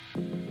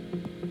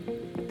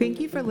Thank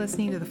you for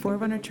listening to the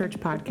Forerunner Church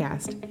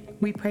podcast.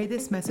 We pray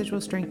this message will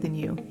strengthen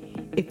you.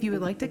 If you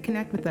would like to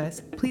connect with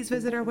us, please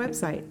visit our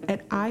website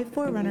at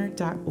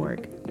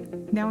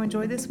iforerunner.org. Now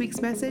enjoy this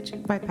week's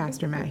message by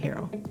Pastor Matt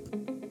Harrell.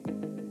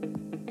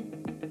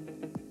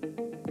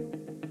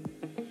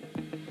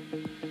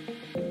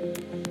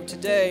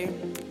 Today,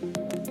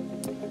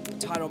 the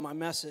title of my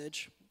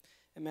message,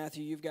 and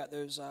Matthew, you've got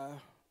those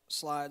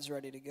slides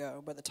ready to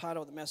go, but the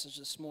title of the message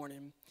this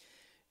morning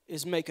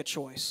is Make a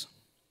Choice.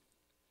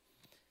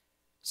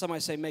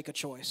 Somebody say, make a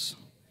choice.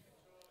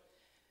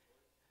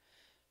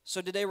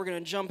 So today we're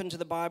going to jump into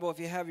the Bible, if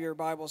you have your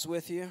Bibles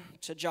with you,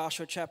 to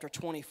Joshua chapter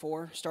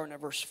 24, starting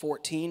at verse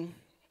 14.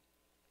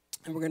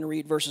 And we're going to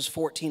read verses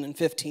 14 and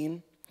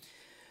 15.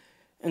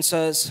 And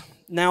says,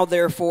 "Now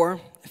therefore,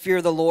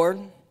 fear the Lord,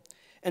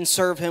 and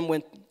serve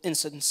him in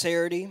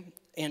sincerity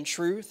and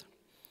truth,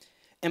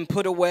 and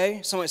put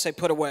away," somebody say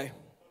put away.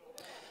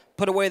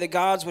 "Put away the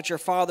gods which your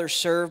fathers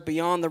served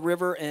beyond the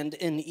river and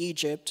in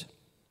Egypt,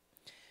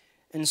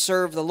 and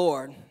serve the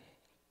Lord.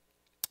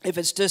 If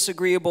it's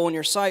disagreeable in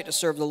your sight to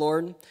serve the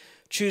Lord,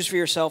 choose for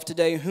yourself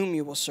today whom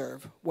you will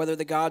serve, whether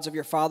the gods of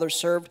your fathers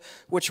served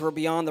which were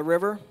beyond the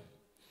river,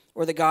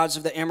 or the gods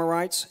of the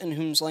Amorites in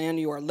whose land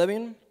you are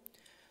living.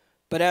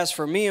 But as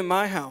for me and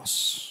my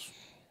house,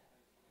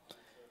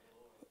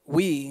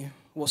 we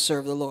will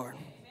serve the Lord."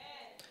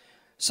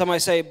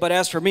 Somebody say, "But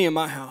as for me and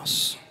my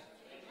house,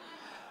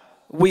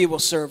 we will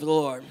serve the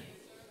Lord."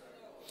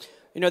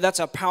 You know, that's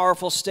a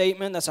powerful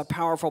statement. That's a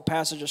powerful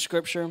passage of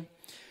Scripture.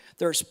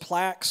 There's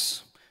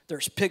plaques.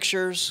 There's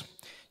pictures.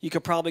 You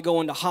could probably go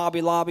into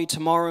Hobby Lobby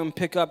tomorrow and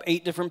pick up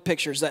 8 different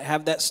pictures that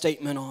have that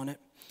statement on it.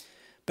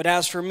 But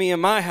as for me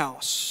and my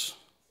house,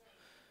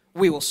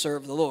 we will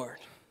serve the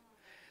Lord.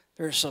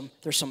 There's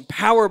some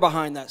power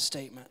behind that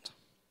statement.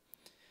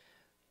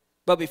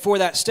 But before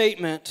that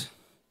statement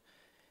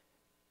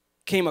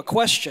came a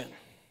question.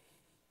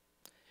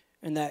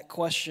 And that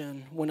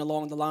question went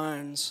along the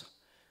lines,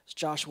 as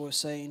Joshua was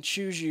saying,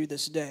 choose you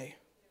this day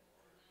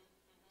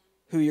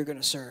who you're going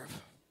to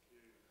serve.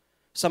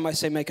 Somebody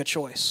say make a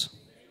choice.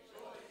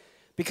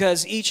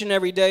 Because each and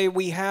every day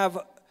we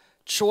have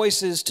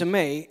choices to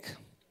make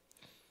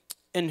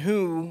in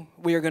who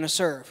we are going to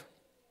serve.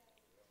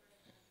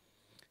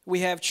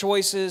 We have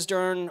choices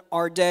during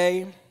our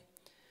day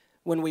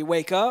when we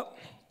wake up,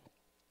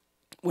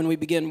 when we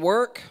begin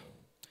work,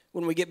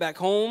 when we get back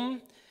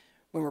home,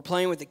 when we're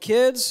playing with the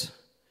kids.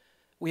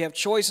 We have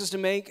choices to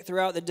make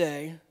throughout the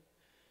day,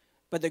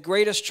 but the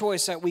greatest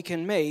choice that we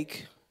can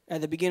make at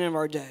the beginning of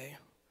our day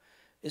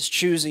is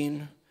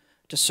choosing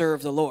to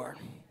serve the Lord.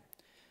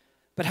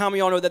 But how many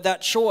of y'all know that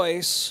that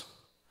choice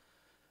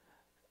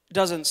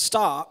doesn't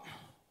stop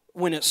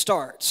when it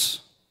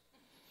starts?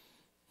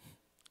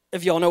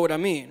 If y'all know what I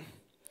mean.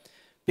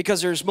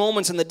 Because there's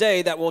moments in the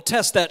day that will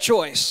test that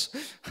choice.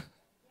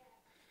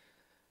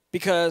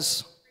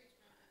 Because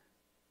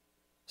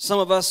some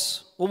of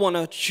us will want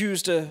to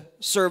choose to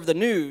serve the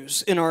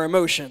news in our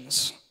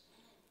emotions.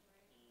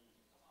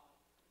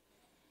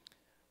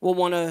 We'll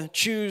want to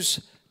choose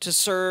to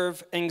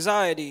serve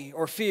anxiety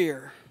or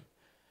fear.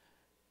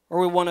 Or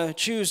we want to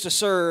choose to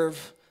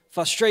serve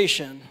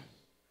frustration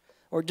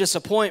or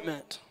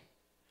disappointment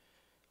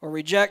or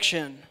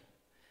rejection.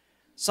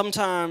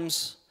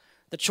 Sometimes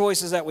the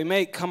choices that we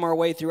make come our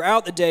way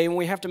throughout the day, and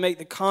we have to make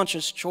the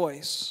conscious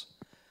choice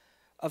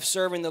of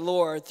serving the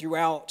Lord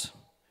throughout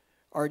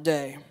our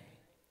day.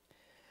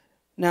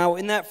 Now,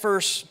 in that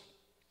first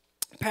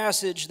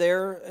passage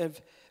there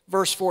of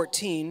verse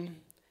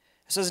 14,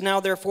 it says,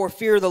 "Now therefore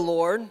fear the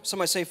Lord."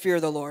 Somebody say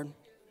fear the Lord.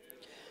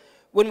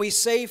 When we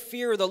say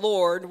fear the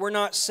Lord, we're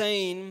not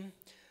saying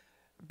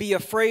be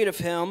afraid of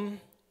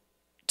him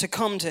to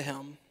come to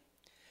him.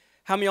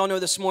 How many of y'all know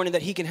this morning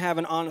that he can have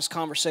an honest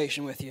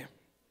conversation with you?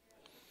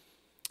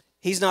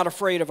 He's not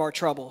afraid of our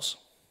troubles.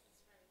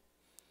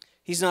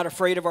 He's not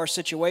afraid of our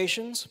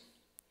situations.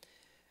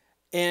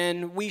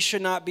 And we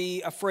should not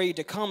be afraid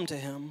to come to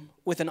him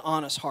with an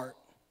honest heart,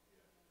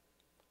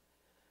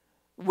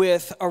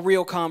 with a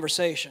real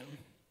conversation.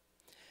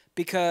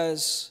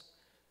 Because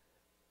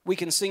we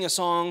can sing a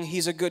song,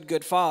 "He's a good,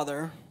 good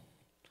Father,"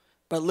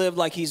 but live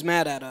like he's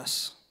mad at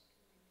us.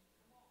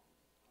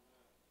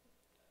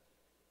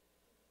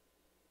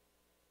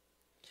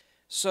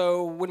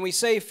 So when we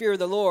say fear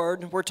the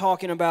Lord, we're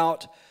talking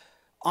about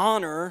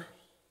honor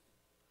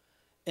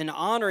and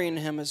honoring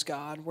him as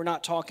God. We're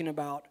not talking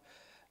about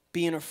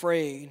being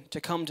afraid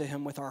to come to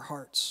him with our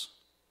hearts,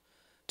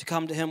 to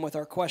come to him with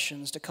our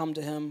questions, to come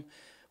to him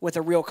with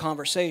a real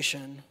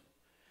conversation.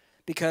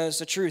 Because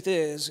the truth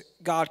is,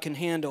 God can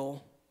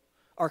handle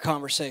our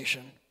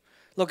conversation.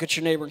 Look at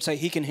your neighbor and say,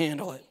 he can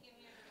handle it.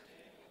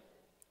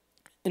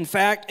 In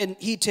fact, and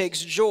he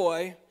takes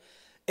joy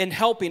in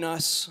helping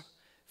us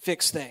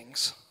fix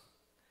things.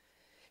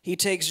 He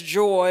takes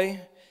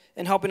joy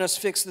in helping us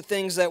fix the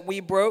things that we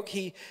broke.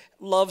 He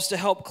loves to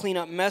help clean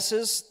up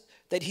messes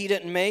that he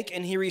didn't make,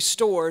 and he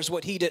restores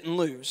what he didn't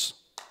lose.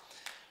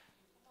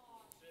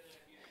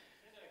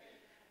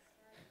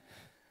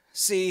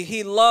 See,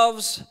 he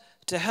loves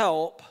to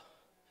help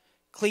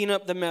clean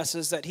up the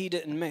messes that he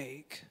didn't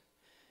make.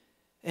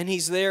 And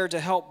he's there to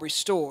help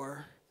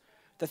restore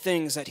the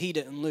things that he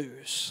didn't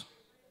lose.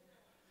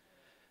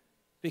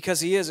 Because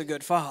he is a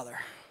good father.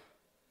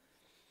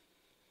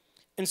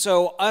 And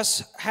so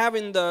us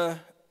having the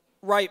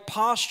right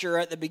posture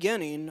at the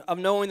beginning of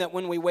knowing that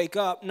when we wake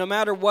up, no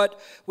matter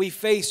what we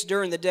face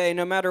during the day,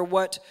 no matter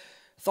what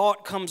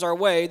thought comes our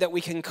way, that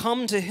we can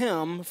come to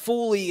him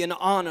fully and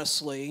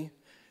honestly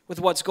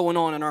with what's going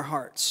on in our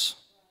hearts.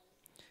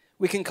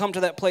 We can come to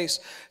that place,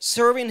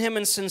 serving him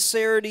in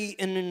sincerity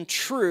and in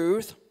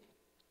truth.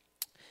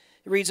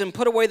 It reads, and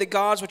put away the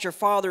gods which your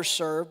fathers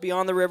served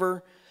beyond the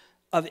river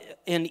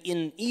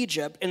in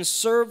Egypt, and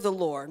serve the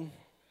Lord.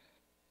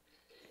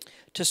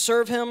 To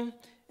serve him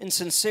in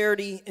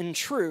sincerity and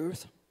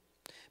truth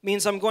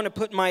means I'm going to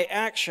put my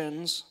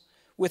actions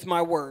with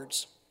my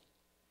words.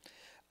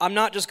 I'm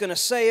not just going to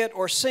say it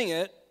or sing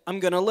it, I'm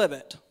going to live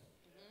it.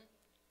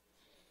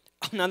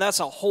 Now that's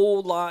a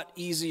whole lot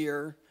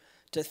easier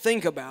to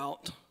think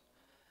about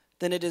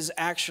than it is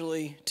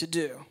actually to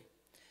do.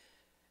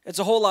 It's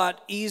a whole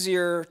lot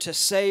easier to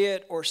say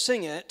it or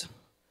sing it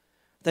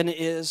than it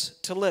is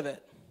to live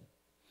it.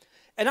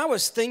 And I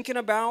was thinking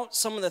about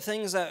some of the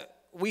things that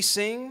we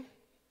sing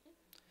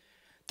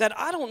that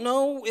I don't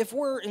know if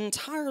we're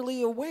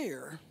entirely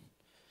aware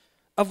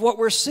of what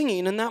we're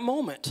singing in that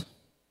moment.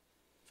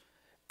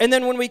 And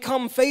then when we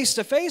come face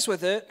to face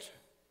with it,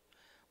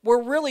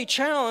 we're really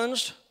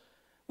challenged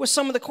with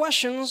some of the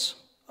questions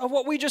of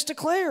what we just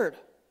declared.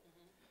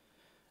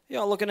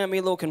 Y'all looking at me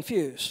a little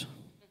confused.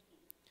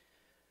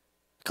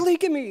 Khalid,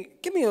 give me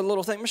a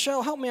little thing.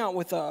 Michelle, help me out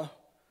with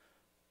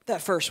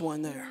that first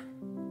one there.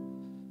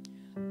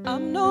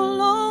 I'm no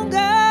longer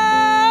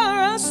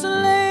a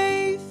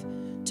slave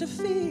to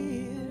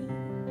fear,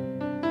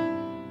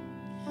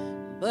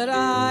 but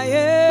I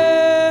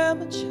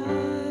am a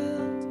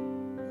child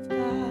of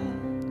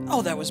God.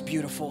 Oh, that was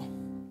beautiful.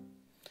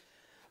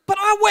 But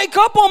I wake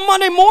up on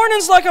Monday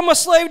mornings like I'm a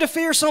slave to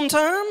fear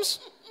sometimes.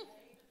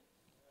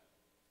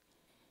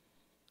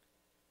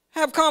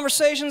 Have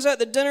conversations at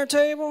the dinner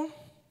table.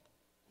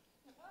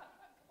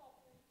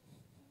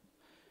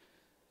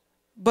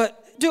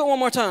 But do it one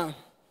more time.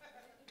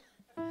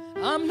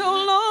 I'm no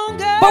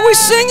longer But we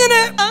singing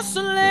it. a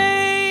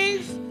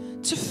slave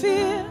to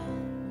fear,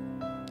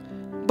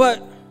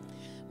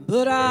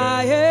 But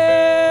I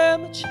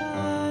am a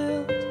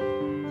child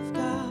of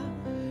God.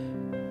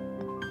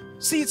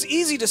 see, it's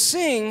easy to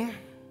sing,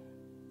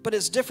 but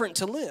it's different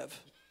to live.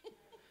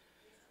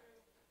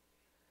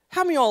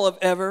 How many of y'all have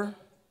ever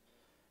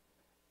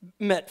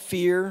met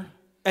fear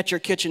at your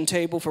kitchen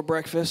table for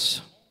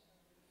breakfast?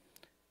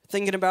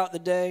 Thinking about the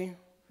day,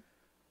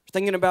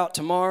 thinking about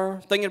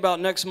tomorrow, thinking about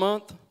next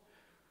month,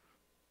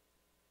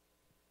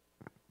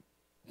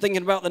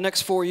 thinking about the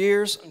next 4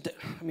 years.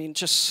 I mean,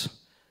 just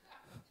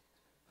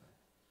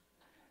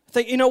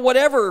think,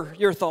 whatever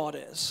your thought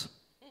is.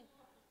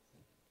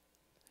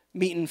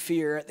 Meeting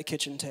fear at the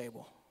kitchen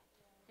table.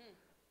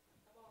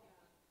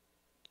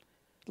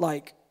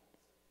 Like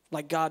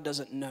God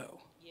doesn't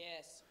know.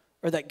 Yes.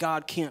 Or that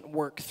God can't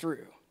work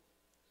through.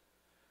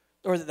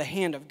 Or that the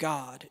hand of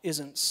God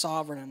isn't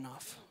sovereign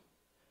enough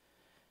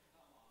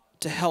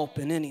to help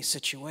in any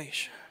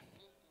situation.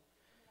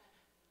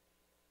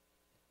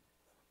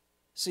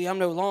 See, I'm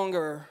no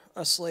longer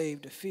a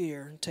slave to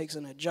fear. It takes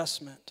an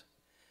adjustment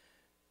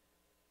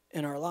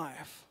in our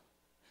life.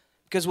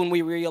 Because when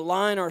we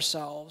realign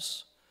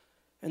ourselves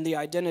in the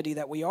identity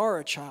that we are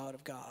a child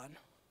of God,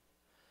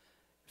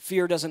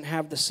 fear doesn't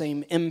have the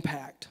same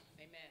impact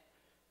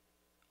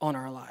on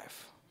our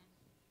life.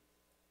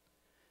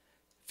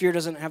 Fear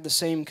doesn't have the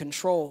same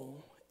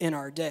control in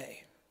our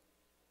day.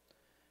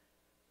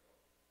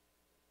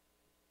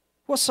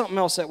 What's something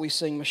else that we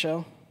sing,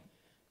 Michelle?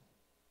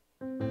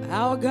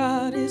 Our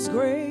God is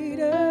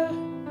greater.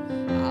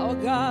 Our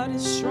God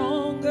is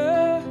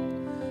stronger.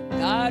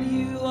 God,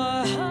 you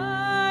are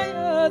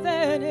higher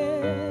than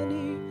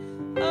any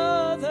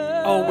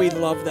other. Oh, we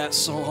love that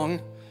song.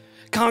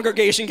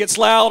 Congregation gets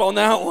loud on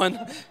that one.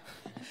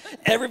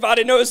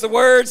 Everybody knows the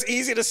words,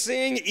 easy to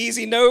sing,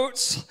 easy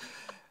notes.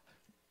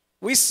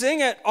 We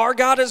sing it. Our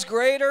God is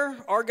greater.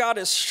 Our God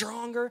is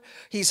stronger.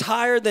 He's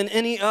higher than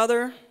any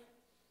other.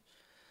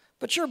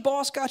 But your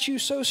boss got you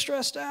so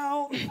stressed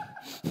out.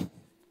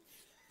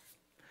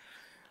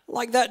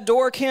 Like that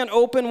door can't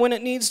open when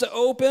it needs to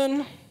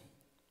open.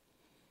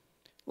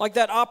 Like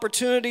that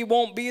opportunity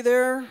won't be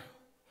there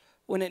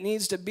when it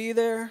needs to be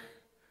there.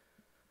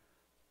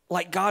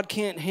 Like God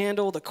can't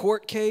handle the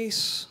court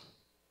case.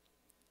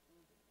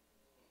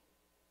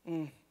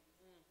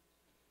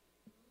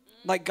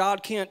 Like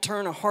God can't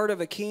turn a heart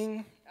of a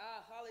king.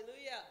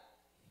 Hallelujah.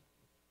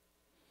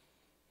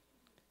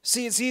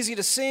 See, it's easy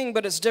to sing,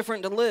 but it's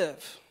different to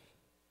live.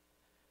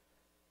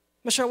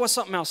 Michelle, what's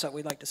something else that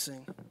we'd like to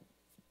sing?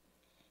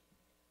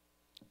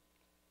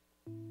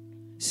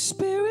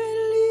 Spirit,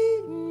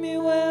 lead me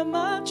where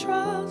my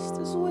trust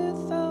is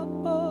without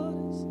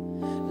borders.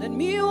 Let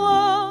me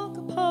walk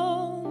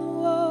upon the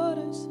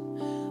waters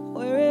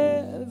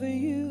wherever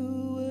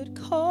you would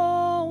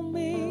call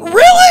me.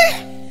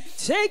 Really?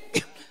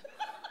 Take.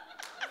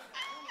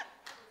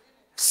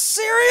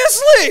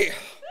 Seriously.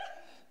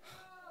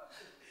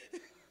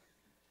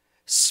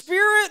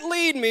 Spirit,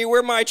 lead me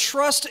where my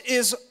trust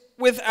is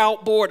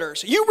without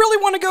borders. You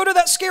really want to go to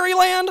that scary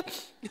land?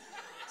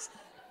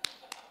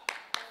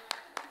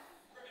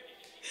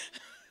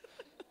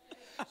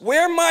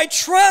 Where my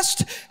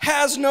trust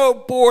has no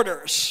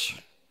borders.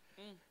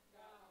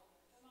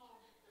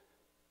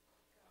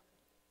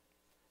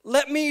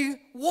 Let me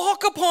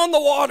walk upon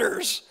the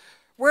waters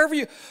wherever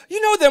you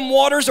know them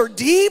waters are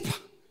deep.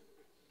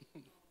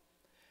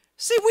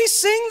 See, we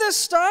sing this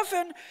stuff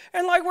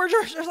and like we're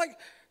just like,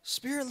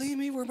 Spirit, lead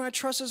me where my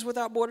trust is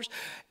without borders.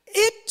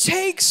 It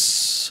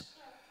takes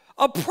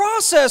a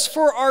process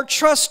for our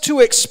trust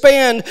to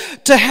expand,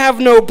 to have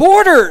no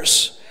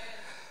borders.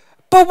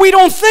 But we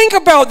don't think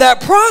about that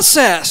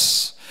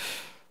process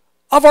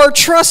of our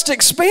trust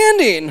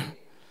expanding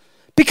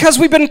because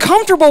we've been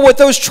comfortable with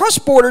those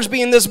trust borders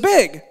being this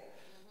big.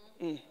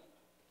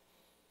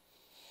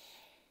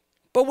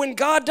 But when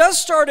God does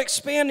start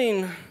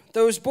expanding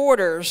those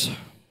borders,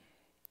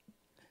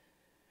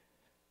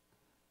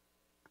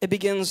 it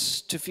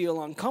begins to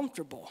feel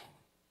uncomfortable.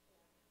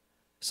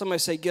 Somebody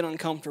say, get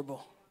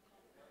uncomfortable.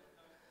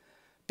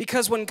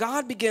 Because when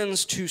God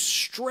begins to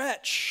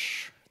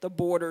stretch the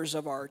borders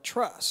of our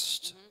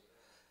trust,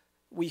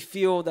 we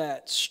feel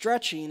that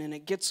stretching and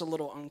it gets a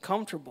little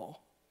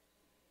uncomfortable.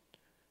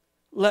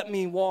 Let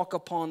me walk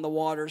upon the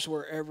waters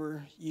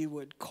wherever you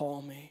would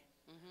call me.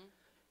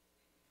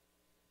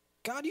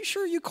 God, you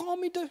sure you call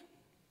me to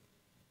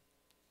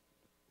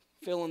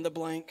fill in the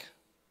blank?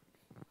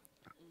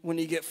 When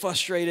you get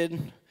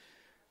frustrated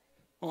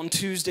on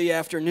Tuesday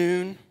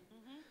afternoon,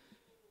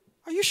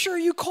 are you sure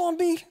you called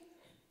me?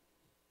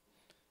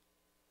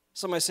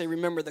 Somebody say,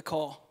 remember the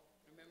call.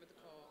 Remember the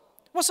call.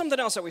 What's something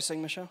else that we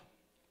sing, Michelle?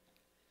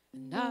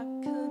 And I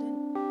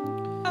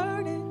couldn't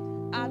earn it,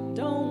 I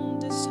don't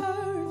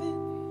deserve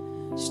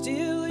it.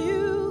 Still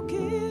you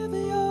give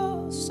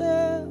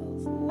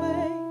yourself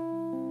away.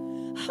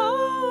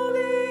 All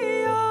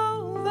the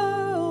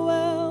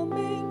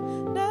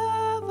overwhelming,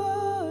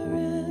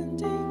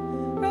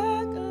 never-ending,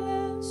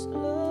 reckless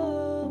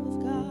love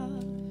of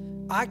God.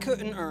 I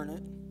couldn't earn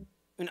it,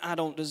 and I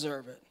don't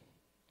deserve it.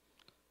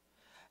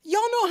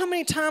 Y'all know how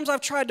many times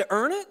I've tried to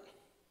earn it?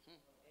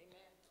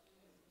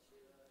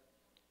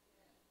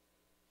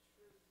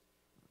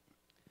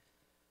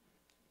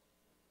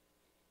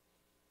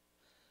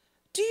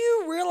 Do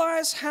you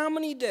realize how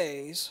many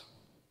days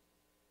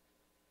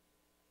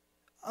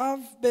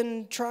I've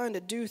been trying to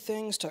do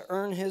things to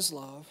earn His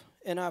love,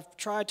 and I've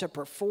tried to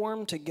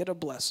perform to get a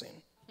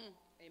blessing?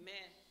 Amen.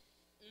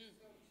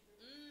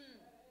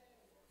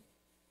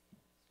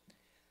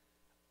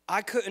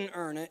 I couldn't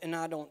earn it, and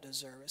I don't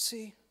deserve it.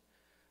 See,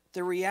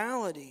 the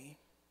reality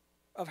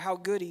of how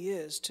good He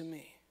is to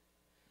me,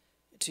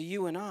 to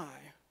you and I,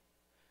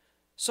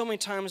 so many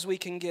times we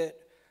can get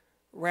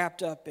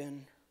wrapped up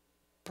in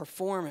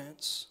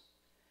performance,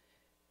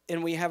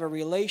 and we have a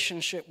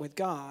relationship with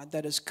God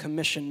that is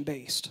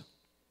commission-based.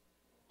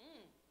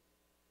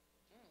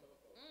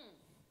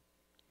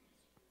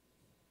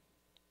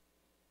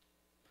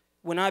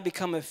 When I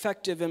become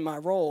effective in my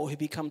role, He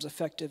becomes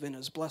effective in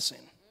His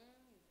blessing.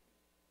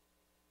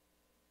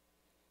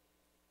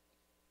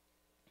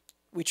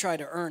 We try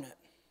to earn it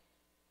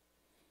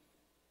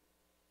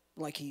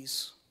like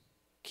He's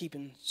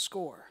keeping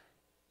score.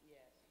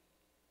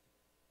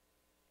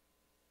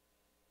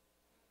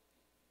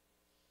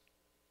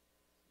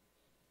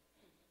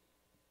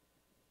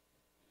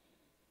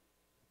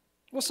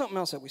 What's something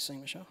else that we sing,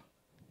 Michelle?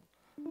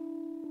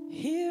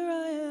 Here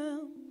I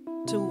am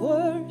to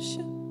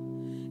worship.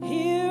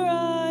 Here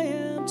I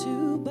am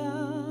to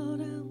bow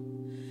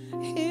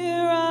down.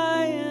 Here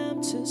I am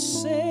to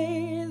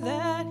say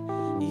that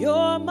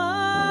you're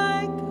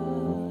my God.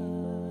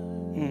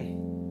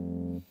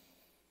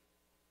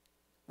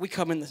 We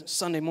come in the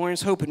Sunday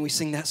mornings hoping we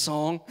sing that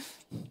song.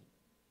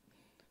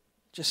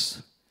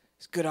 Just,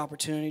 it's a good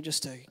opportunity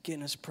just to get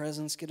in His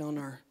presence, get on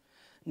our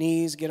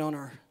knees, get on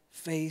our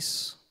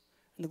face.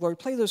 And the glory.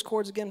 Play those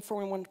chords again for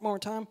me one more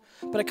time.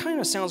 But it kind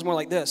of sounds more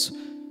like this.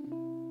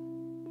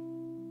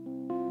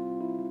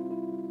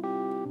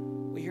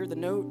 We hear the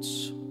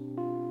notes.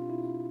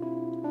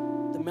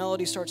 The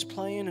melody starts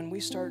playing and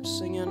we start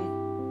singing.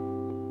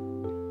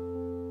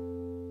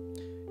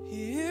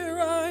 Here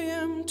I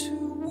am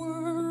to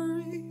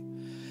worry,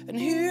 and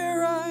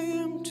here I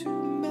am to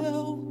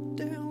melt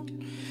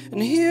down,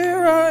 and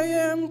here I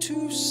am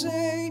to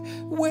say,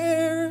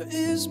 where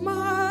is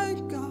my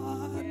God?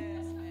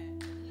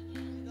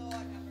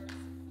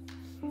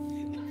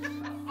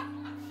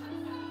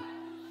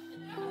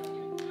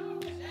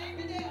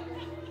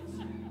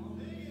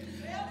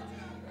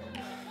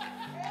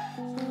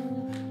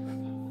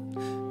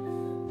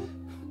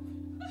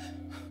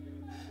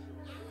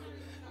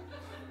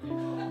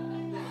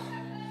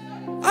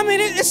 I mean,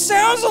 it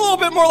sounds a little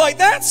bit more like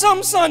that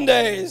some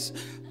Sundays.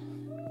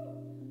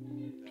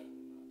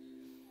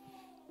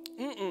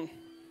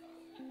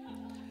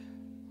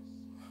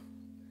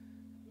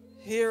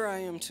 Here I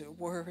am to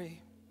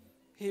worry.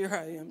 Here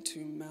I am to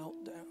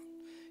melt down.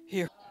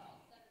 Here.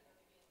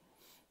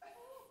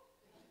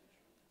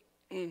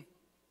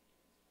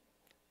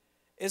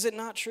 Is it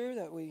not true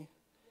that we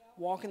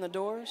walk in the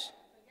doors?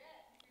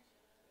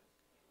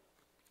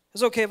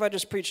 It's okay if I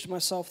just preach to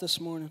myself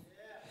this morning.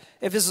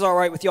 If this is all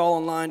right with y'all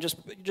online,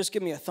 just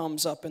give me a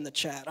thumbs up in the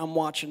chat. I'm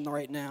watching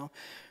right now,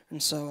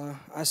 and so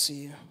I see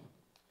you.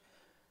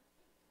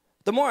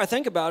 The more I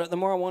think about it, the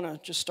more I want to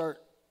just start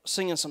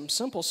singing some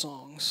simple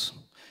songs.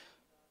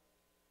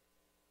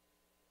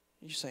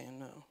 You're saying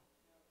no.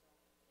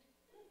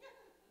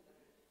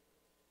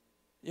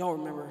 Y'all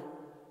remember?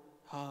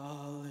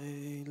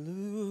 Hallelujah,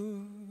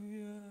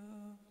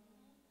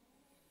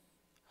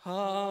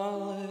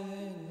 hallelujah,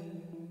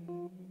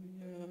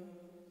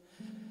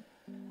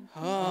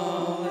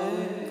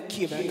 hallelujah.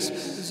 Key of X.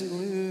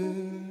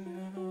 Hallelujah.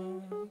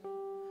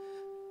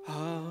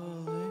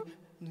 Oh,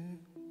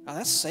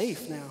 that's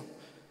safe now.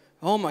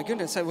 Oh my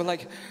goodness, we're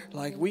like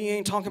we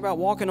ain't talking about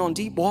walking on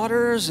deep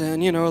waters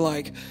and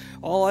like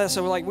all that.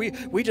 So we're like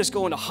we just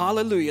go into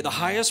hallelujah, the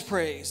highest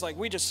praise. Like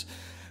we just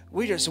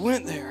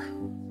went there.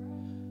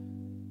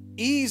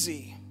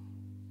 Easy.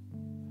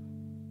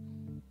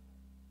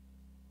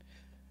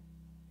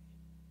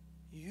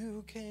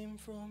 You came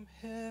from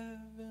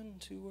heaven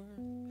to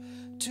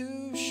earth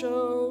to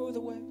show the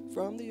way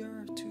from the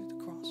earth to the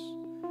cross,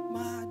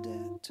 my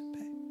debt to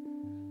pay.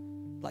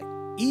 Like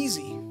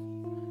easy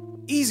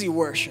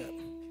worship.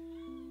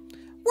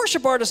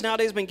 Worship artists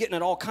nowadays have been getting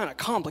it all kind of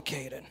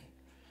complicated.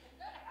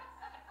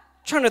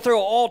 Trying to throw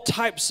all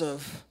types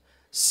of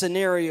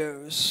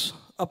scenarios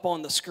up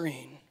on the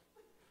screen.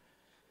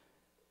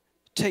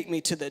 Take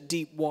me to the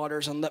deep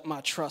waters and let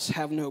my trust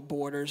have no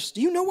borders.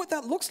 Do you know what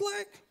that looks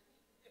like?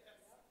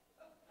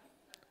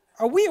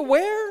 Are we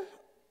aware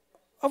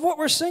of what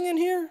we're singing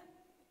here?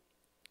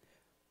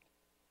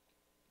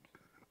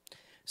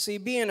 See,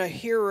 being a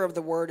hearer of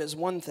the word is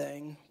one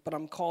thing, but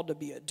I'm called to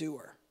be a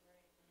doer.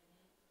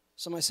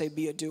 Somebody say,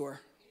 be a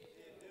doer.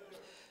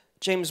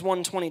 James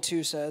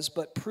 1:22 says,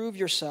 but prove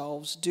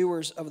yourselves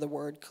doers of the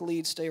word.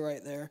 Khalid, stay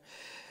right there.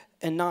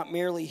 And not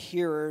merely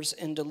hearers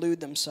and delude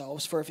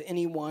themselves. For if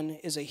anyone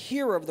is a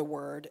hearer of the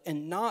word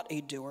and not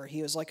a doer,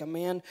 he is like a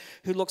man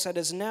who looks at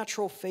his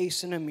natural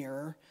face in a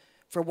mirror.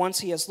 For once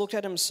he has looked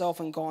at himself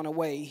and gone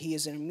away, he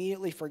has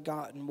immediately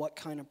forgotten what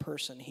kind of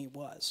person he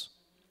was.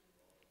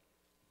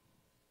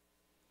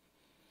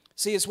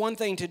 See, it's one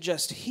thing to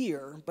just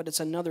hear, but it's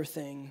another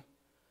thing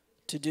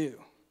to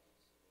do.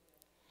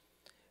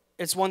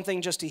 It's one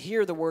thing just to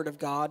hear the word of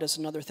God. It's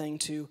another thing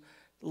to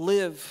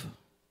live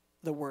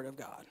the word of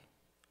God.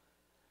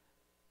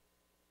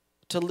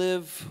 To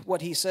live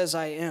what he says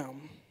I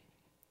am.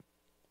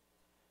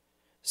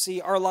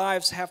 See, our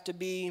lives have to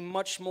be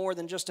much more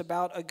than just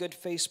about a good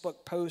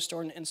Facebook post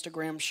or an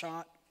Instagram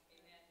shot.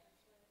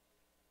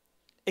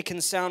 It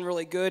can sound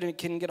really good and it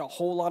can get a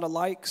whole lot of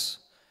likes.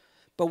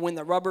 But when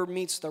the rubber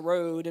meets the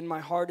road and my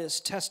heart is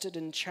tested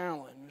and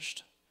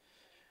challenged,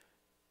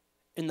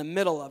 in the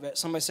middle of it,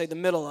 somebody say the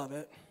middle of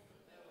it,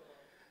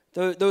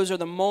 those are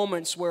the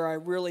moments where I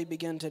really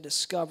begin to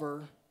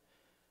discover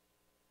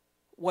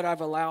what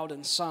I've allowed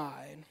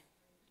inside.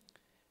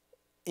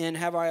 And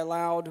have I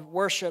allowed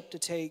worship to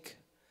take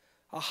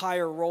a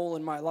higher role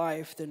in my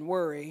life than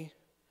worry?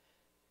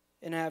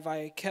 And have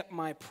I kept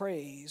my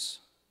praise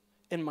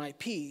and my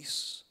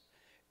peace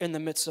in the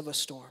midst of a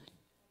storm?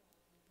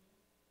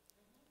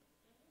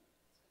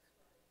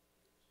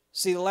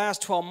 See, the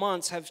last 12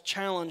 months have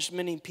challenged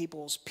many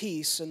people's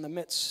peace in the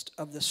midst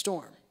of the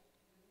storm.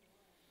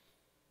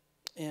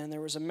 And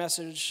there was a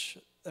message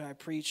that I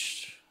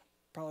preached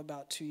probably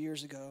about 2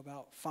 years ago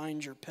about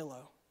find your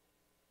pillow.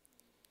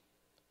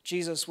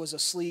 Jesus was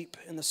asleep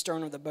in the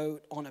stern of the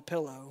boat on a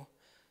pillow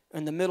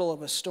in the middle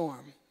of a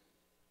storm.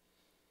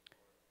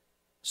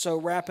 So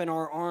wrapping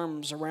our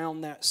arms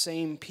around that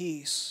same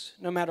peace,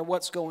 no matter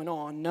what's going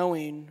on,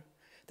 knowing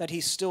that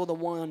he's still the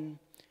one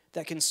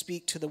that can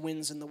speak to the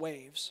winds and the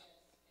waves.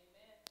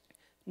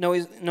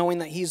 Knowing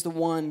that he's the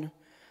one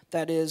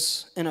that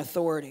is in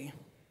authority.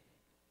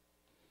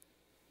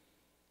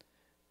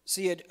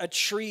 See, a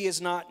tree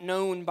is not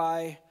known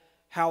by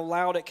how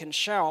loud it can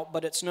shout,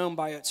 but it's known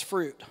by its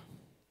fruit.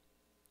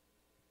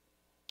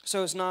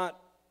 So it's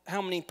not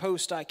how many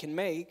posts I can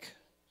make,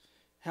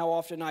 how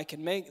often I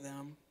can make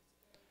them,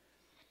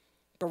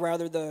 but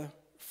rather the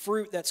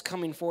fruit that's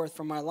coming forth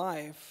from my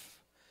life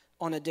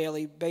on a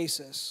daily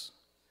basis.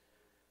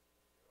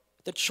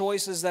 The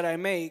choices that I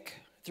make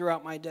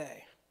throughout my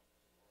day.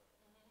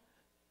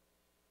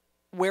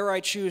 Where I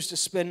choose to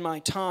spend my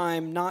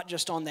time, not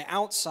just on the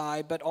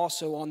outside, but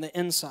also on the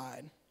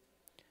inside.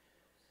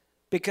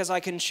 Because I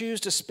can choose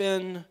to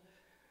spend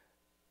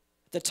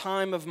the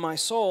time of my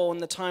soul and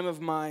the time of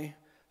my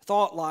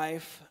thought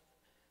life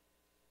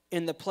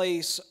in the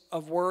place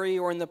of worry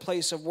or in the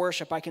place of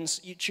worship. I can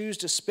choose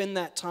to spend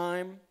that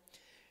time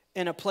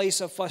in a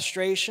place of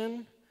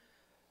frustration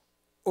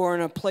or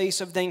in a place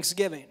of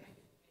thanksgiving.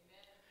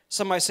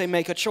 Somebody say,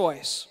 make a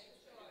choice.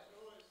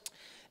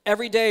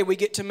 Every day we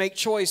get to make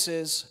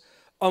choices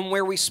on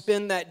where we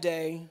spend that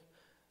day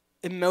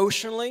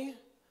emotionally,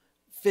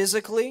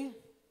 physically,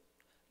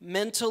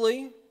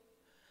 mentally,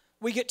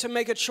 we get to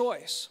make a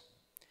choice.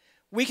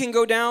 We can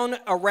go down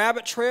a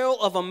rabbit trail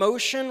of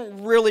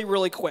emotion really,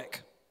 really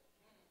quick.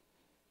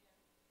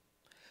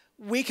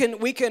 We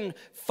can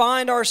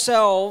find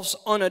ourselves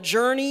on a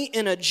journey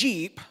in a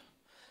Jeep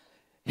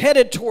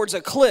headed towards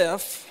a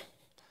cliff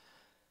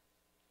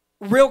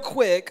real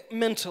quick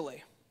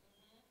mentally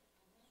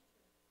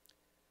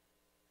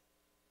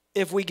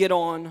if we get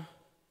on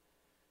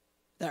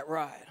that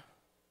ride.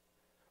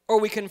 Or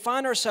we can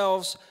find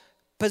ourselves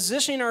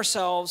positioning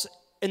ourselves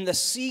in the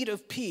seat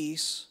of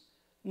peace,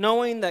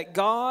 knowing that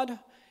God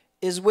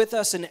is with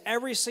us in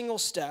every single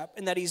step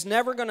and that He's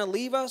never going to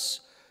leave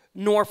us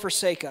nor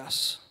forsake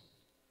us.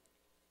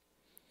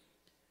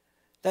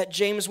 That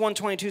James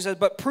 1:22 says,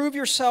 but prove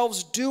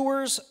yourselves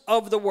doers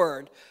of the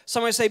word.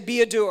 Somebody say,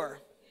 be a doer.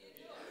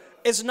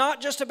 It's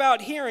not just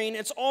about hearing,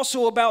 it's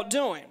also about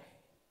doing.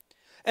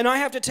 And I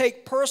have to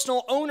take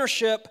personal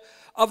ownership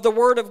of the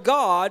Word of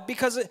God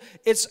because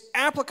it's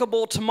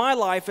applicable to my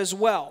life as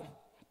well.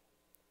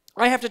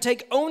 I have to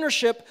take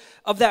ownership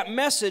of that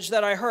message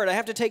that I heard. I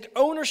have to take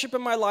ownership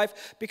in my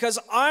life because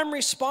I'm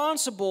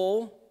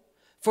responsible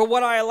for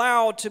what I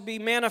allow to be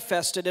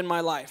manifested in my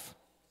life.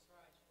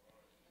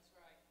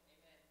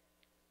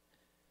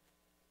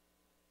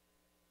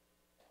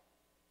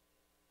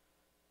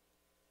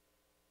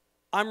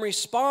 I'm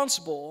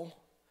responsible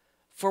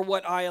for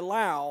what I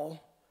allow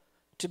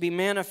to be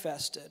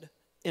manifested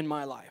in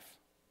my life.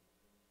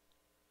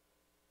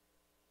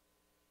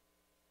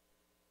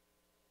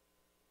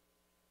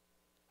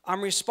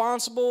 I'm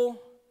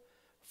responsible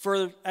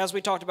for, as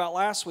we talked about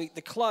last week,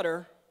 the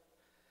clutter.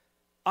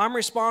 I'm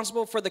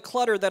responsible for the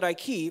clutter that I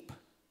keep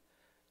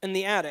in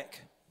the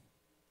attic.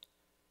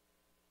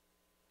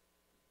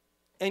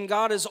 And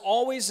God is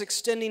always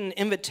extending an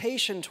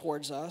invitation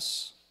towards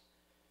us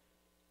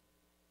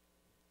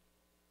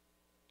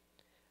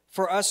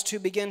for us to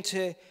begin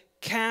to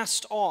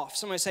cast off.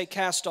 Somebody say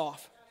cast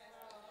off.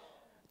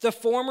 The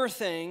former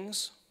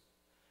things,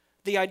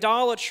 the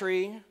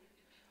idolatry,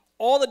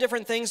 all the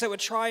different things that would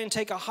try and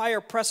take a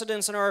higher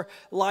precedence in our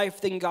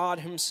life than God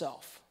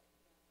Himself.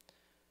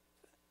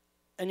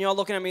 And y'all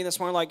looking at me this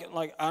morning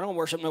like I don't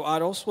worship no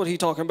idols. What are you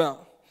talking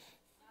about?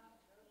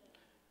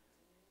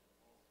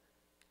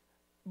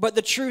 But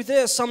the truth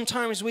is,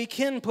 sometimes we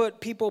can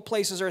put people,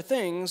 places, or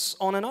things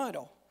on an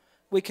idol.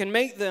 We can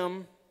make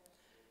them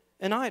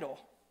an idol.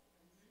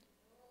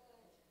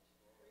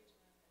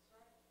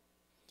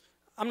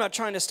 I'm not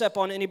trying to step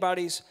on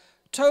anybody's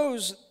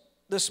toes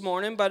this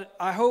morning, but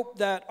I hope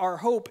that our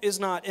hope is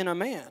not in a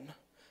man.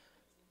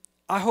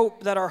 I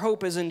hope that our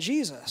hope is in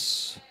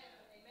Jesus.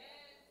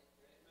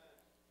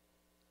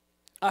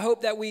 I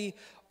hope that we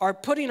are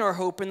putting our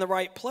hope in the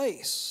right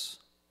place.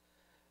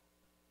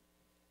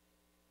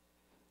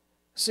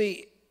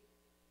 See,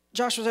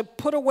 Joshua said,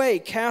 put away,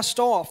 cast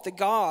off the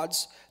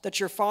gods that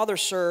your father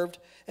served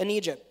in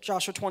Egypt.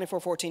 Joshua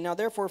 24:14. Now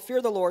therefore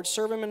fear the Lord,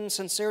 serve Him in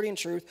sincerity and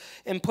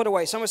truth, and put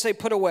away. Someone say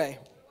put away.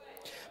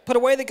 Put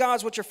away the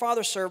gods which your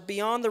father served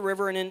beyond the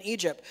river and in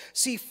Egypt.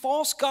 See,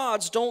 false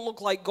gods don't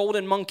look like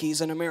golden monkeys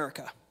in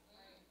America.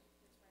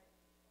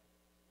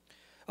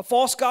 A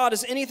false god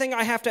is anything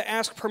I have to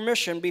ask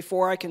permission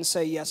before I can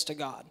say yes to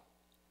God.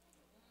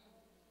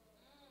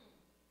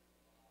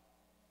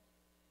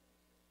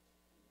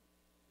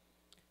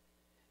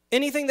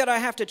 Anything that I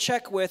have to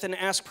check with and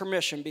ask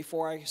permission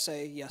before I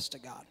say yes to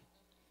God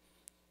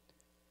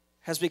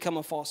has become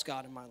a false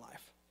god in my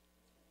life.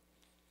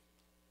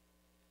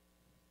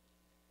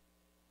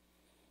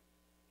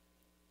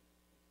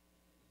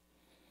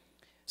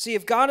 See,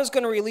 if God is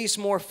going to release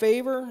more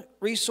favor,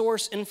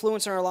 resource,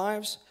 influence in our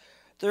lives,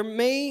 there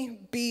may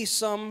be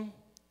some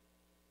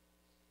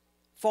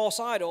false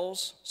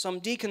idols,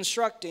 some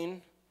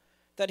deconstructing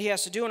that He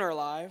has to do in our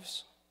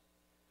lives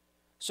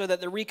so that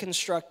the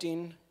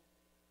reconstructing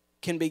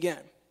can begin.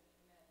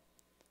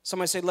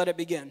 Somebody say, let it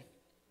begin.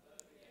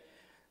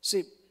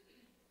 See,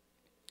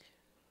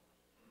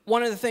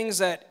 one of the things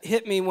that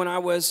hit me when I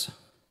was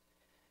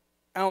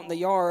out in the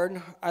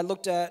yard, I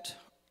looked at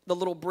the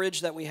little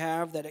bridge that we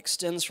have that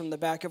extends from the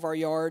back of our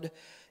yard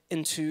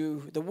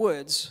into the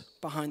woods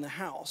behind the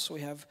house.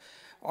 We have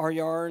our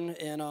yard,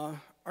 and our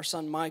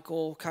son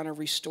Michael kind of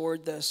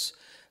restored this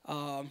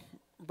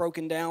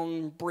broken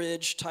down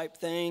bridge type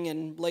thing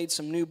and laid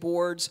some new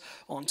boards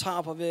on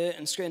top of it,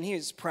 and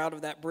he's proud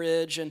of that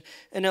bridge, and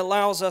it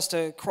allows us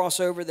to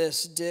cross over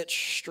this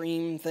ditch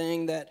stream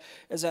thing that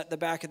is at the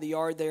back of the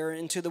yard there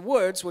into the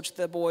woods, which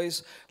the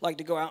boys like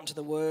to go out into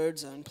the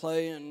woods and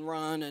play and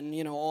run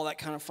and all that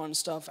kind of fun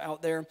stuff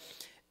out there.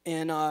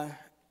 And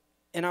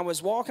I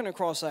was walking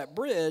across that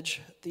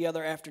bridge the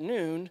other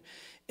afternoon,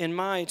 and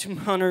my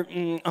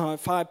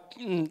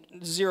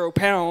 250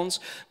 pounds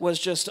was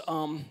just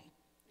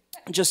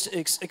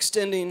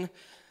extending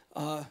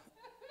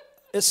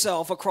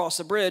itself across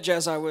the bridge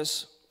as I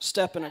was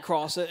stepping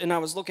across it, and I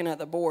was looking at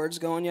the boards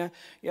going,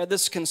 yeah,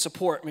 this can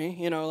support me,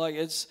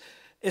 it's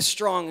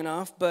strong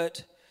enough.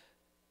 But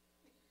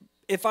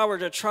if I were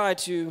to try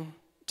to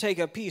take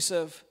a piece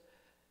of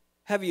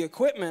heavy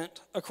equipment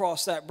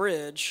across that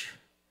bridge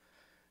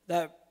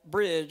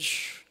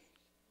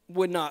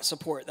would not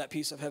support that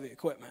piece of heavy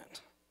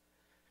equipment.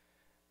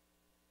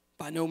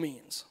 By no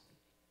means.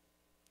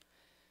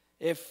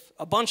 If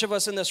a bunch of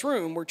us in this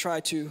room were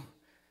trying to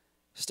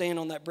stand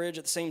on that bridge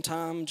at the same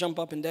time, jump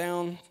up and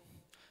down,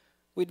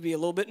 we'd be a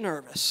little bit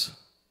nervous.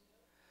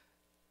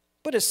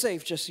 But it's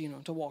safe just,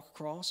 to walk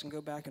across and go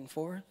back and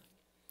forth.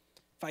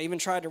 If I even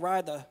tried to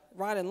ride the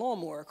riding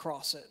lawnmower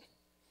across it,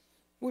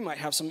 we might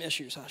have some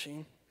issues,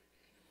 Hashim.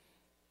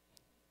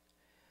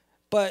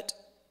 But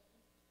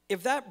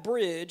if that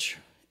bridge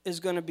is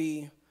going to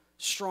be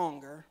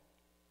stronger,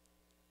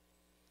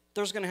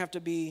 there's going to have to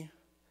be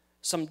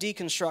some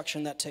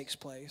deconstruction that takes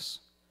place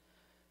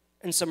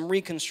and some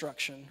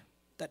reconstruction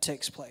that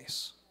takes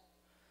place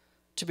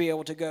to be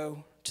able to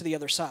go to the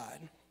other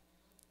side,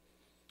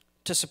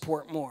 to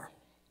support more.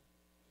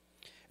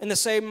 In the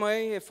same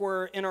way, if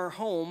we're in our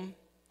home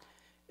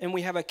and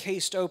we have a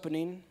cased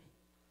opening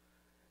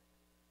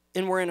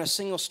and we're in a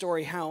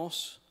single-story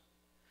house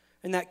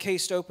and that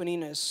cased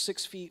opening is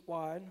 6 feet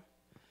wide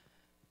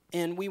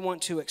and we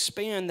want to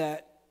expand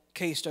that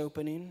cased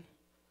opening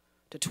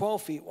to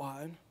 12 feet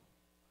wide,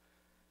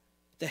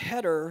 the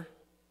header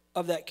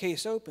of that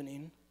case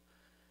opening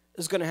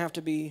is going to have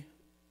to be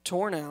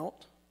torn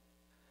out,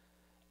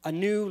 a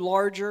new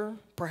larger,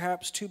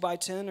 perhaps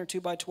 2x10 or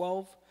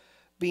 2x12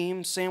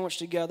 beam sandwiched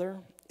together,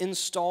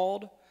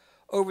 installed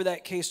over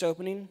that cased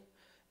opening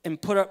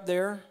and put up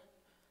there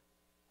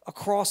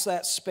across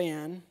that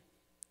span.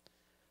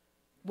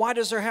 Why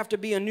does there have to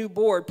be a new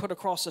board put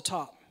across the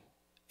top?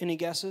 Any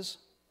guesses?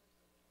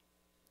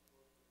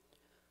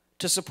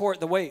 To support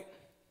the weight.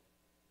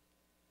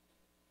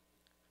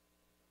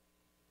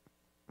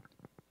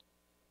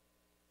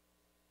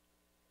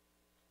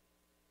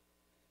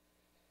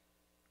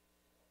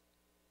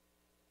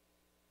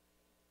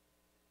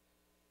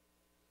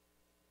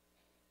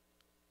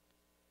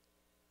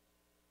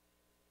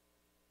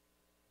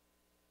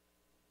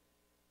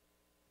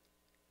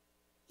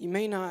 You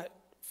may not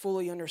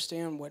fully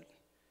understand what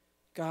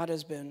God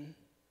has been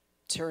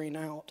tearing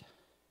out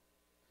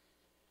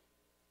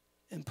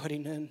and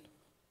putting in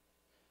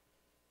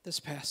this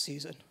past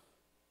season.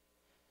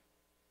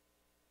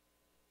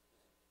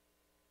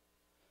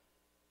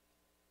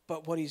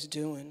 But what he's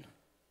doing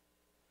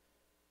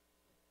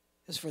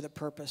is for the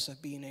purpose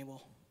of being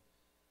able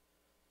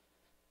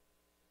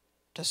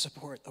to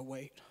support the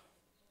weight.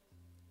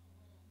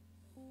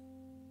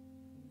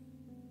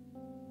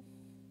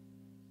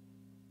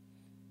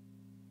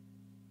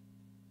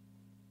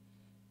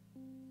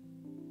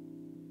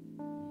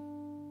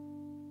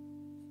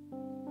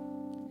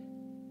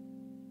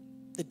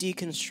 The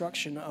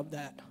deconstruction of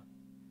that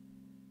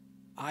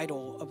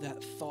idol, of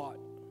that thought,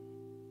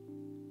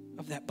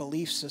 of that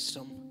belief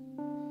system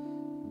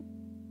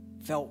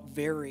felt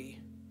very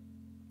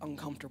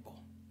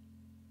uncomfortable.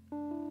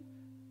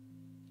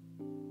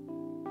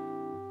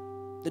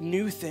 The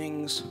new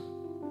things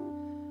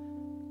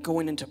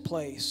going into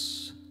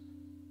place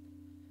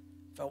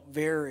felt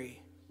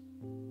very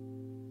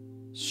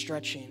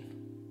stretching.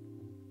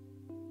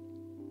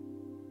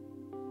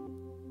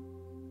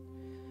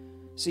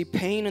 See,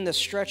 pain and the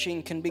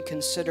stretching can be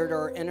considered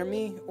our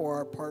enemy or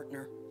our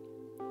partner.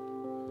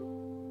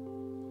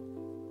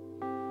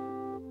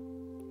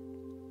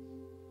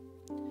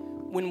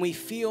 When we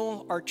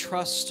feel our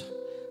trust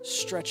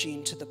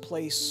stretching to the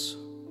place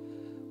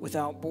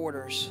without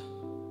borders,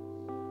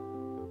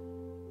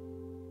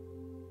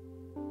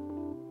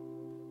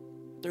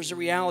 there's a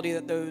reality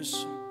that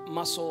those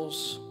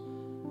muscles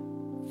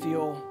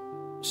feel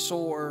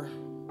sore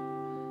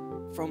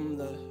from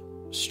the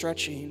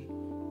stretching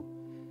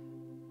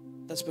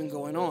that's been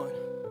going on.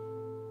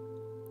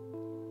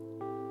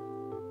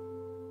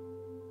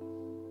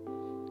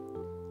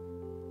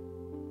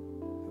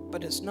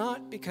 But it's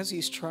not because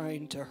he's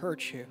trying to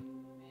hurt you.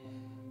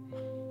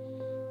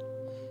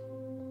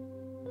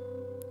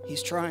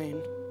 He's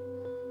trying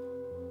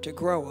to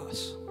grow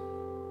us,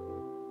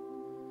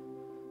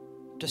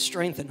 to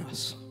strengthen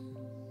us.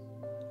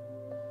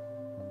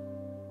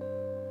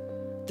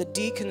 The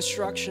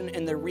deconstruction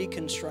and the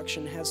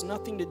reconstruction has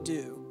nothing to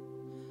do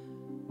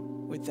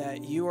with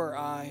that you or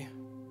I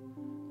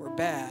were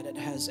bad. It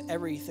has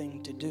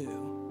everything to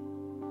do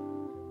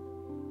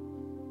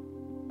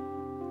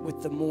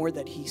with the more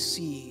that he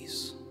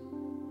sees,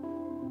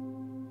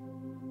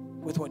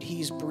 with what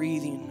he's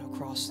breathing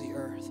across the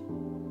earth,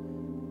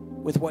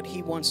 with what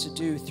he wants to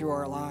do through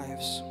our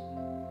lives.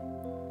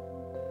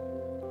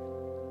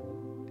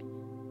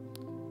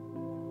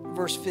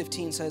 Verse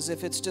 15 says,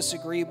 if it's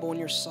disagreeable in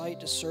your sight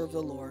to serve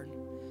the Lord,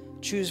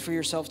 choose for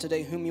yourself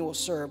today whom you will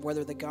serve,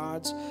 whether the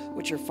gods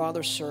which your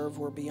fathers served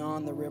were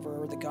beyond the river,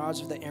 or the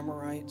gods of the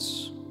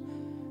Amorites,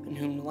 in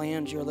whom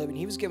land you're living.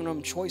 He was giving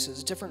them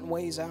choices, different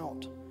ways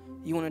out.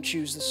 You want to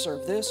choose to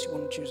serve this, you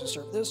want to choose to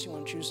serve this, you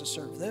want to choose to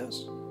serve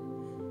this.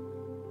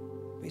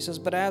 He says,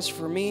 but as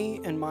for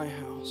me and my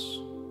house,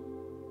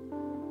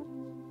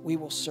 we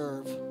will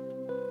serve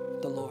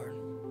the Lord.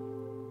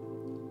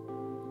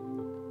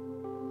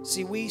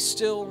 See, we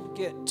still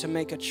get to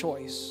make a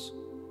choice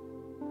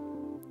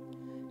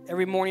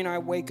Every morning I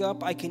wake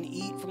up, I can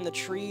eat from the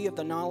tree of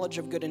the knowledge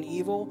of good and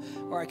evil,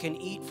 or I can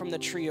eat from the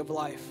tree of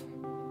life.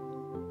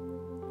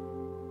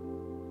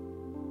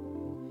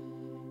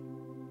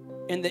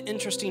 And the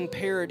interesting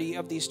parody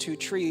of these two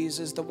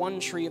trees is the one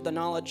tree of the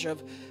knowledge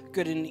of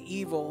good and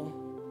evil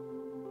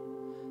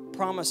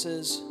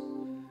promises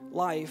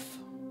life,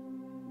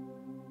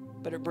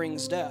 but it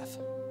brings death.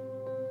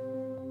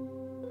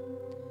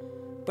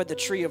 But the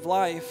tree of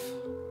life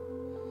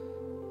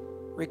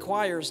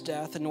requires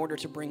death in order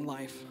to bring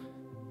life.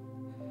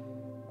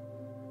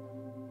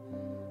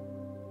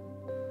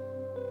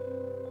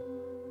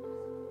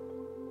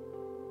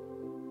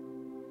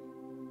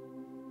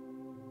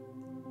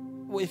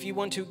 Well, if you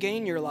want to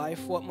gain your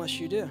life, what must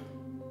you do?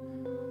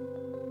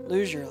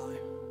 Lose your life.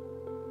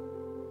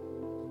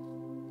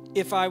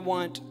 If I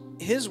want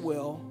His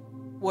will,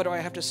 what do I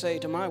have to say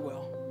to my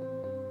will?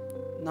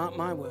 Not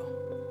my will.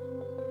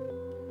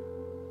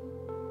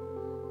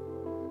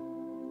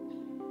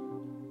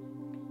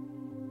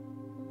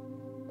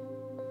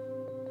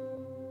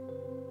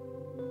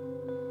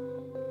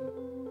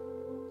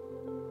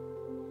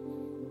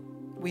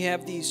 We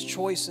have these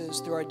choices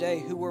through our day.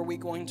 Who are we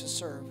going to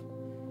serve?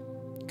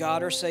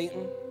 God or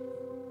Satan?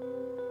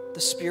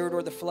 The spirit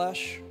or the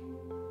flesh?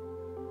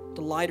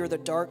 The light or the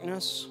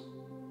darkness?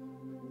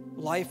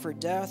 Life or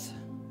death?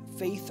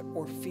 Faith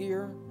or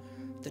fear?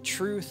 The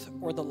truth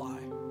or the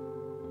lie?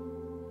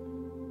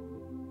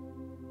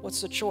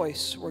 What's the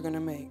choice we're going to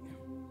make?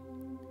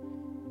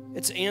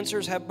 Its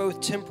answers have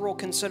both temporal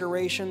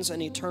considerations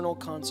and eternal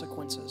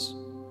consequences.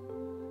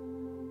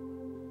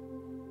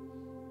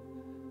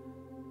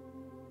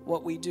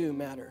 What we do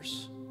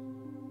matters.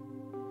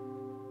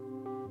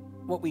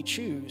 What we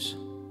choose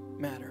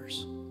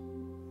matters.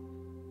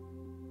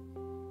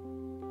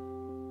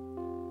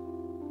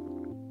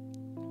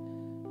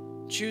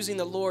 Choosing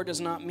the Lord does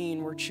not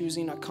mean we're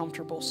choosing a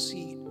comfortable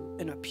seat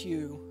in a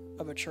pew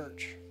of a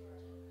church.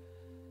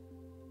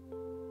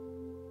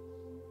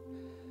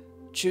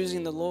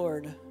 Choosing the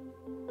Lord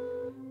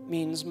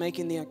means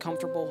making the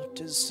uncomfortable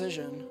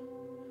decision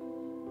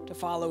to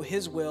follow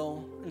His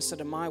will instead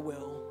of my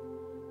will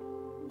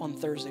on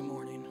Thursday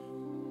morning.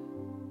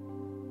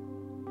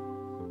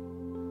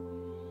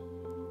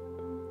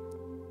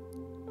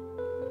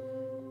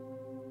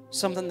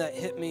 Something that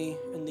hit me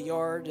in the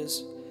yard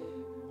is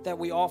that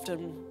we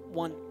often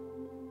want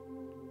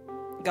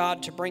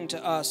God to bring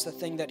to us the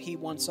thing that He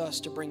wants us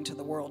to bring to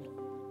the world.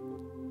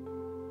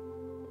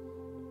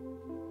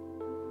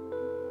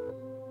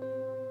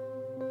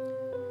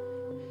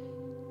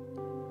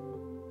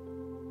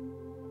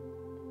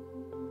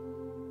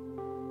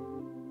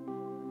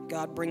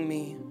 God, bring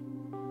me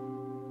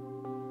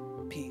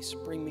peace,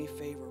 bring me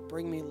favor,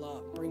 bring me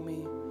love, bring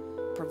me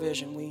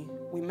provision.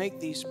 We make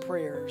these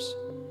prayers,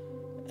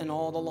 and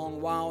all the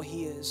long while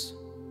He's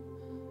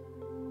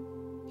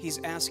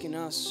asking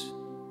us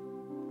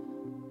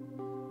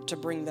to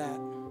bring that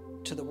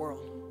to the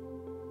world.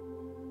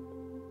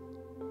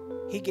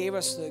 He gave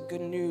us the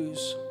good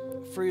news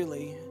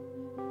freely,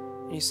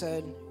 and He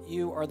said,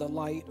 you are the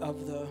light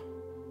of the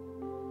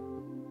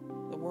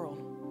world.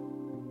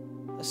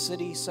 A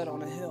city set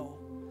on a hill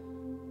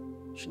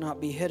should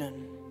not be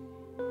hidden.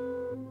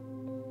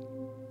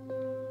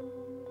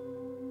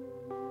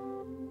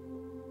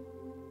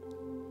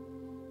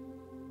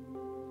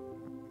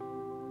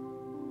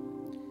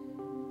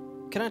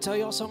 Can I tell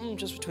y'all something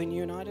just between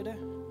you and I today?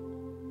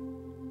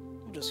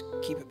 We'll just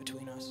keep it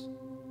between us.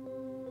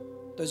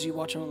 Those of you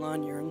watching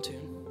online, you're in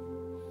tune.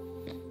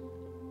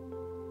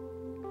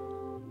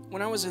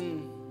 When I was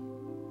in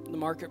the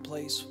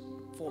marketplace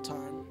full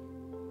time,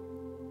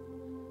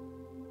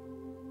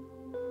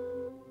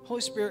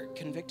 Holy Spirit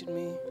convicted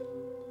me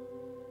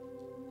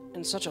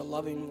in such a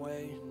loving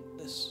way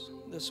this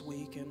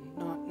week, and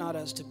not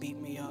as to beat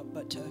me up,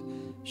 but to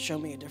show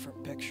me a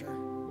different picture.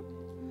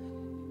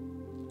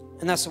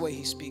 And that's the way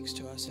He speaks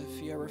to us.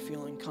 If you're ever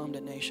feeling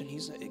condemnation,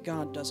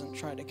 God doesn't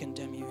try to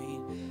condemn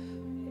you.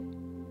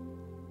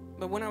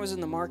 But when I was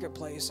in the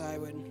marketplace, I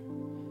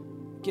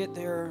would get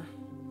there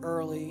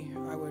early.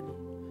 I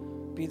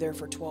would be there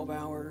for 12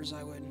 hours.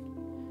 I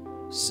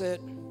would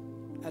sit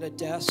at a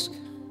desk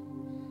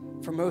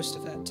for most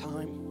of that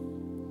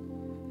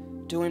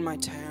time, doing my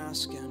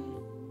task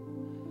and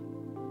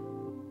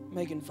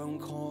making phone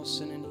calls,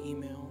 sending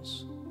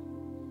emails.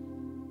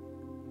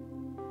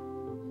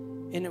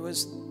 And it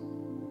was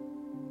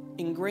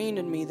ingrained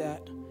in me,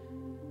 that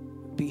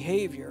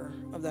behavior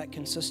of that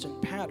consistent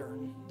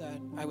pattern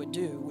that I would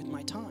do with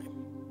my time.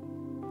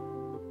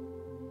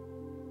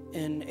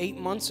 And 8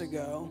 months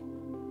ago,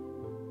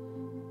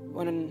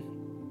 when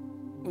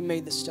we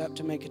made the step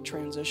to make a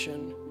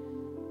transition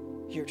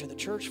here to the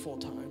church full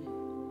time,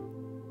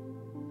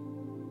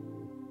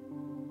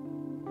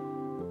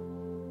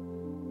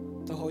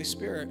 the Holy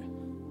Spirit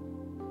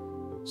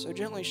so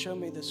gently showed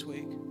me this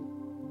week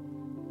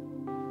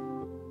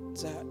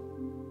that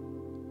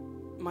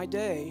my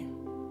day,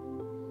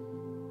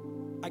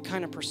 I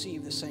kind of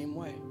perceive the same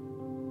way.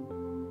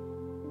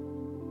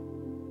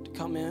 To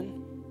come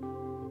in,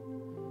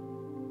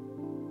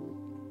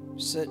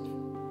 sit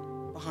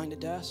behind a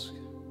desk,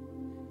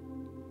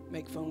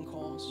 make phone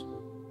calls,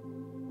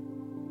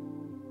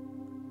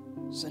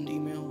 send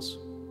emails,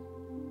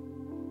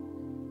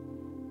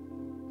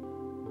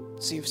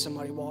 see if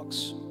somebody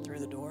walks through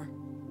the door.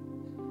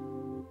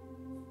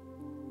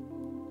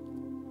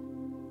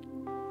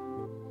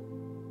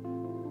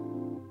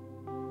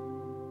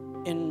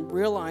 And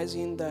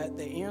realizing that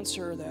the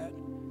answer that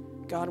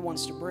God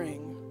wants to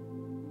bring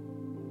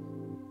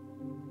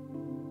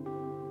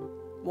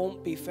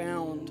won't be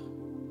found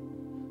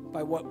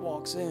by what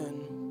walks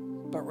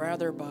in, but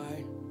rather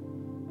by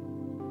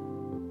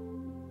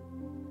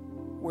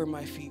where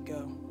my feet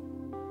go.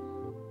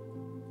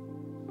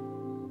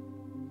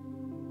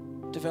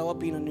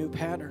 Developing a new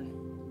pattern.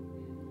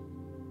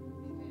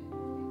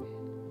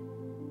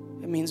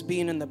 It means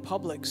being in the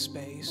public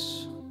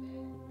space,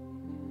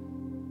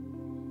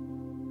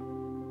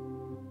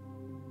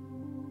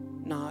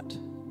 not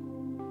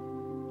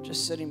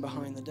just sitting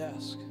behind the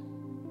desk.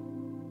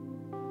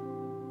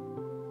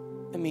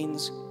 It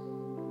means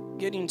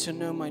getting to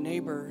know my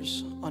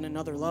neighbors on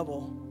another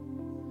level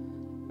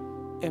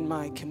in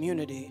my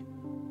community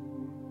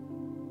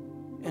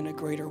in a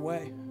greater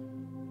way.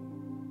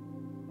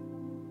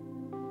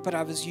 But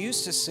I was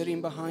used to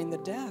sitting behind the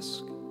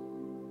desk.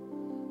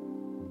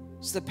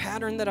 It's the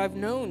pattern that I've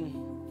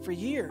known for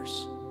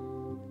years.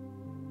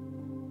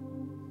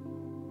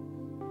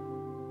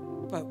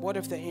 But what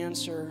if the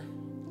answer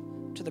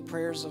to the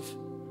prayers of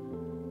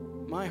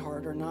my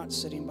heart are not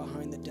sitting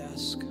behind the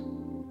desk?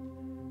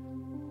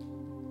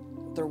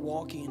 They're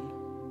walking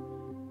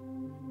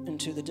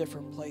into the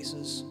different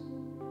places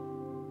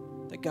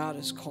that God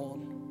has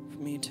called for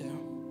me to.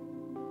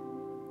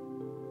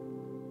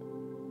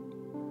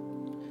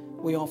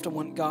 We often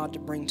want God to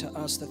bring to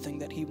us the thing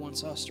that He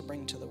wants us to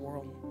bring to the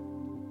world.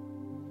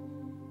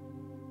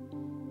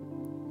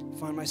 I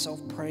find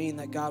myself praying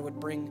that God would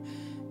bring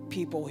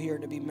people here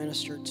to be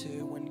ministered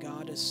to when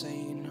God is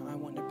saying, I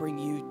want to bring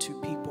you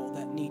to people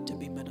that need to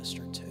be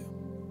ministered to.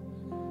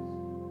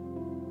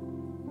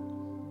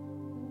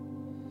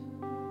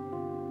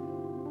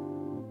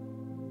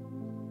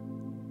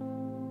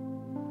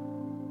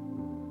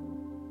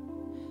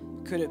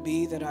 Could it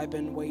be that I've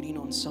been waiting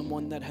on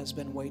someone that has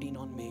been waiting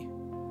on me?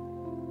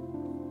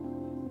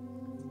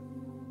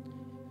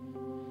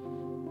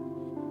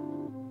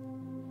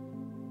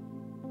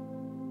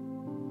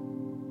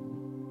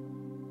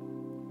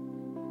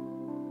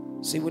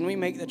 See, when we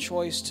make the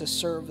choice to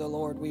serve the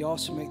Lord, we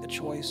also make the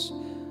choice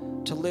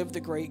to live the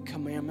great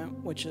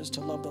commandment, which is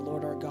to love the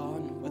Lord our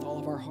God with all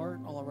of our heart,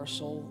 all of our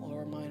soul, all of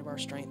our mind, of our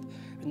strength.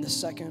 And the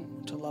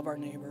second, to love our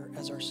neighbor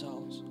as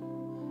ourselves.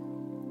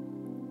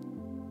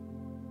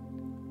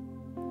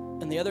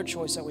 And the other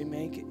choice that we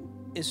make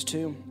is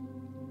to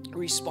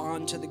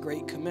respond to the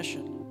Great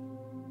Commission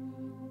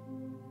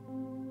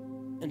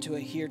and to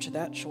adhere to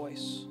that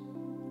choice.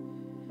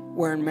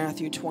 Where in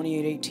Matthew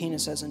 28:18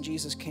 it says, and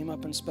Jesus came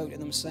up and spoke to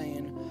them,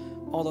 saying,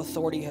 all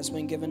authority has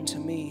been given to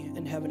me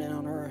in heaven and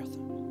on earth.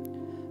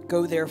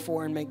 Go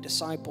therefore and make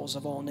disciples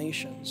of all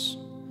nations,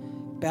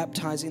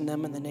 baptizing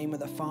them in the name of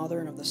the Father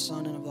and of the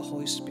Son and of the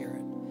Holy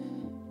Spirit,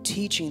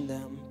 teaching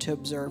them to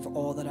observe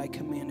all that I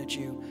commanded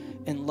you.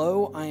 And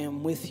lo, I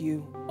am with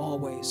you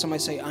always.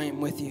 Somebody say, I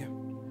am with you.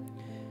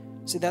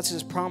 See, that's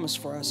His promise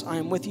for us. I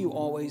am with you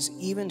always,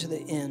 even to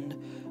the end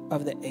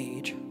of the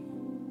age.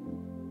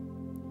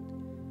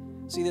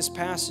 See, this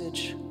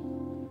passage,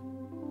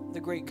 the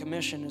Great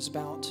Commission, is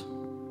about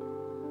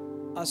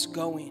us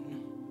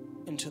going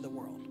into the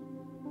world,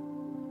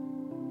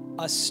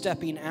 us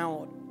stepping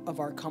out of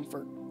our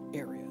comfort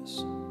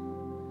areas,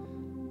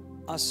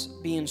 us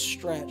being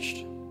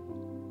stretched.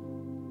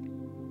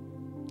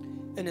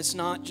 And it's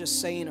not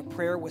just saying a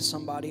prayer with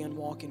somebody and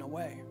walking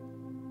away.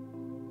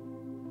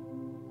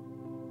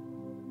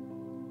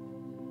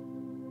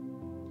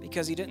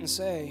 Because He didn't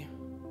say,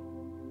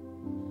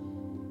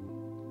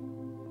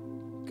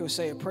 go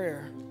say a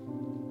prayer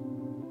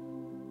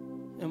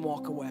and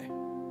walk away.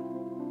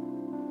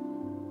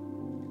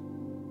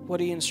 What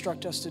did He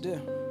instruct us to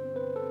do?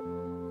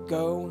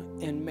 Go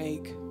and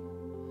make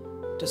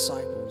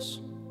disciples,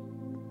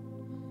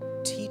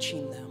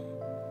 teaching them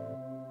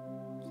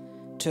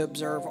to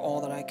observe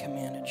all that I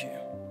commanded you.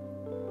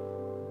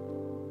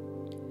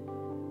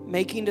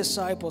 Making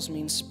disciples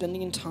means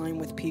spending time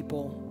with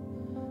people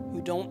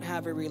who don't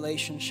have a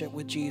relationship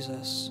with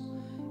Jesus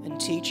and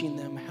teaching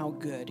them how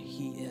good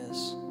He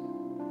is.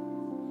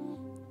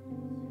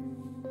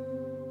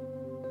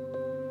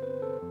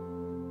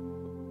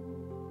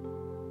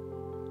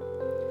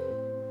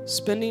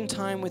 Spending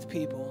time with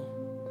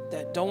people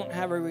that don't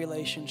have a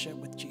relationship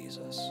with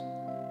Jesus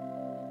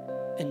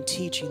and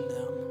teaching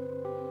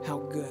them how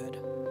good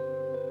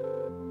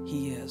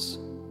He is.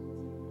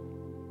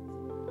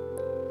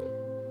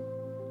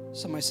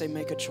 Somebody say,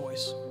 make a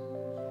choice.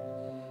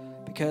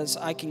 Because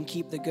I can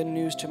keep the good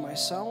news to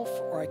myself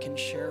or I can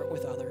share it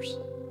with others.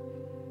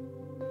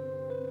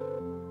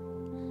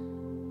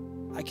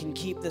 I can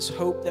keep this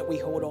hope that we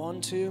hold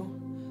on to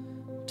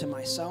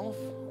myself,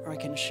 or I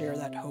can share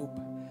that hope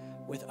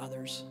with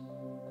others.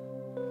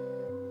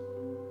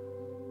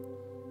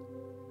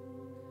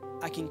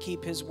 I can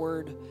keep his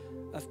word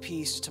of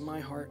peace to my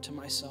heart, to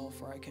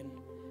myself, or I can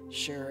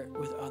share it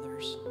with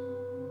others.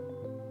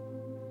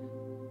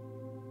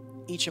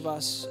 Each of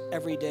us,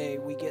 every day,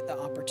 we get the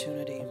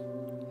opportunity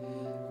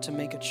to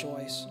make a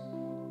choice.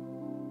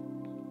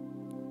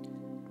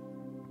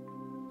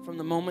 From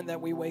the moment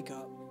that we wake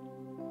up,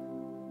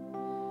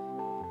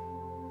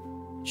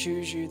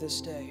 choose you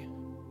this day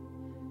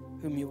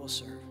whom you will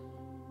serve.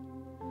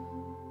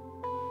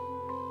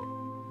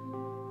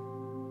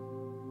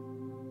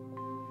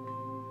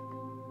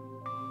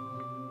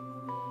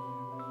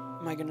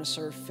 Am I going to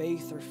serve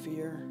faith or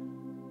fear?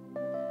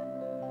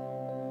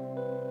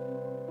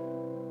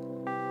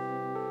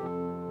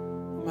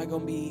 Am I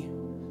going to be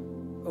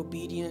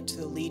obedient to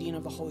the leading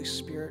of the Holy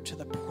Spirit, to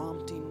the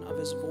prompting of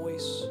his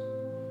voice?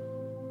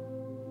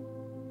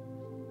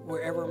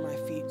 Wherever my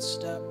feet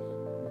step,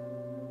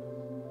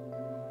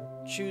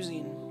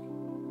 choosing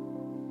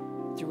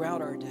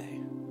throughout our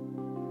day,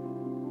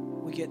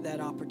 we get that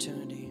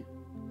opportunity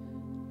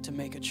to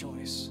make a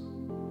choice.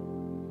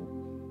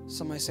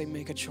 Somebody say,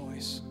 make a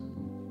choice.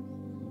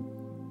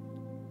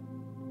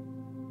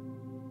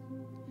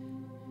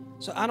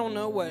 So I don't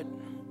know what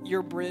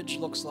your bridge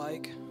looks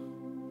like.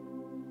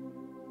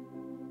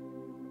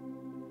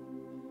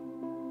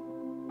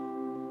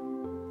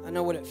 I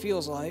know what it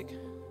feels like.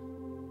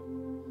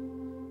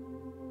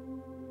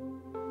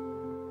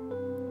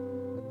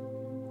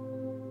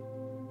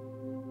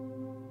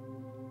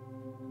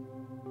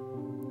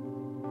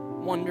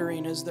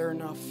 Wondering, is there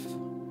enough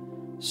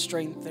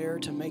strength there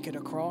to make it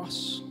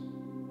across?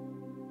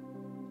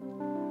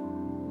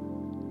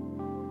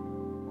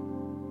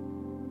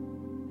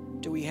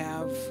 Do we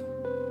have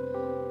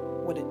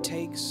what it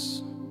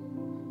takes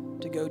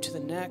to go to the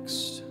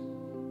next?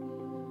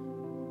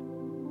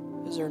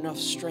 Is there enough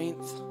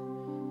strength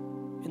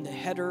in the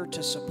header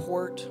to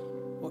support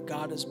what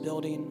God is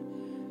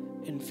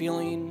building and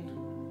feeling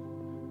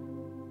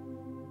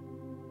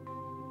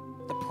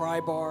the pry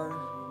bar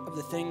of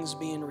the things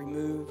being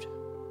removed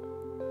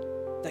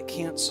that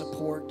can't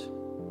support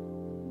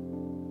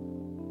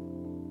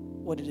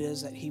what it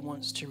is that he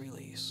wants to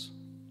release?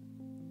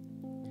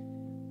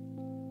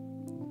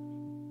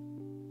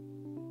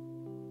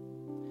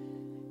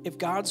 If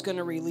God's going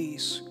to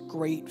release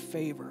great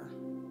favor,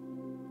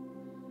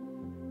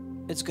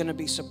 it's going to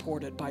be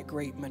supported by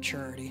great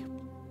maturity.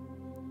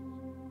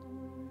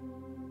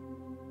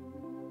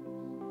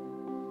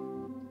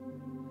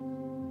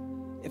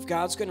 If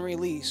God's going to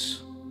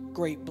release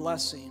great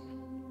blessing,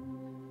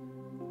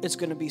 it's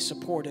going to be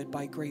supported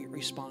by great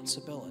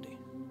responsibility.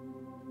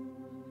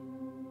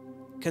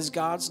 Because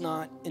God's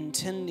not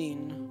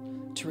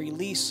intending to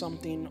release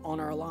something on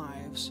our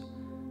lives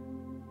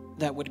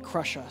that would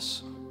crush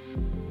us.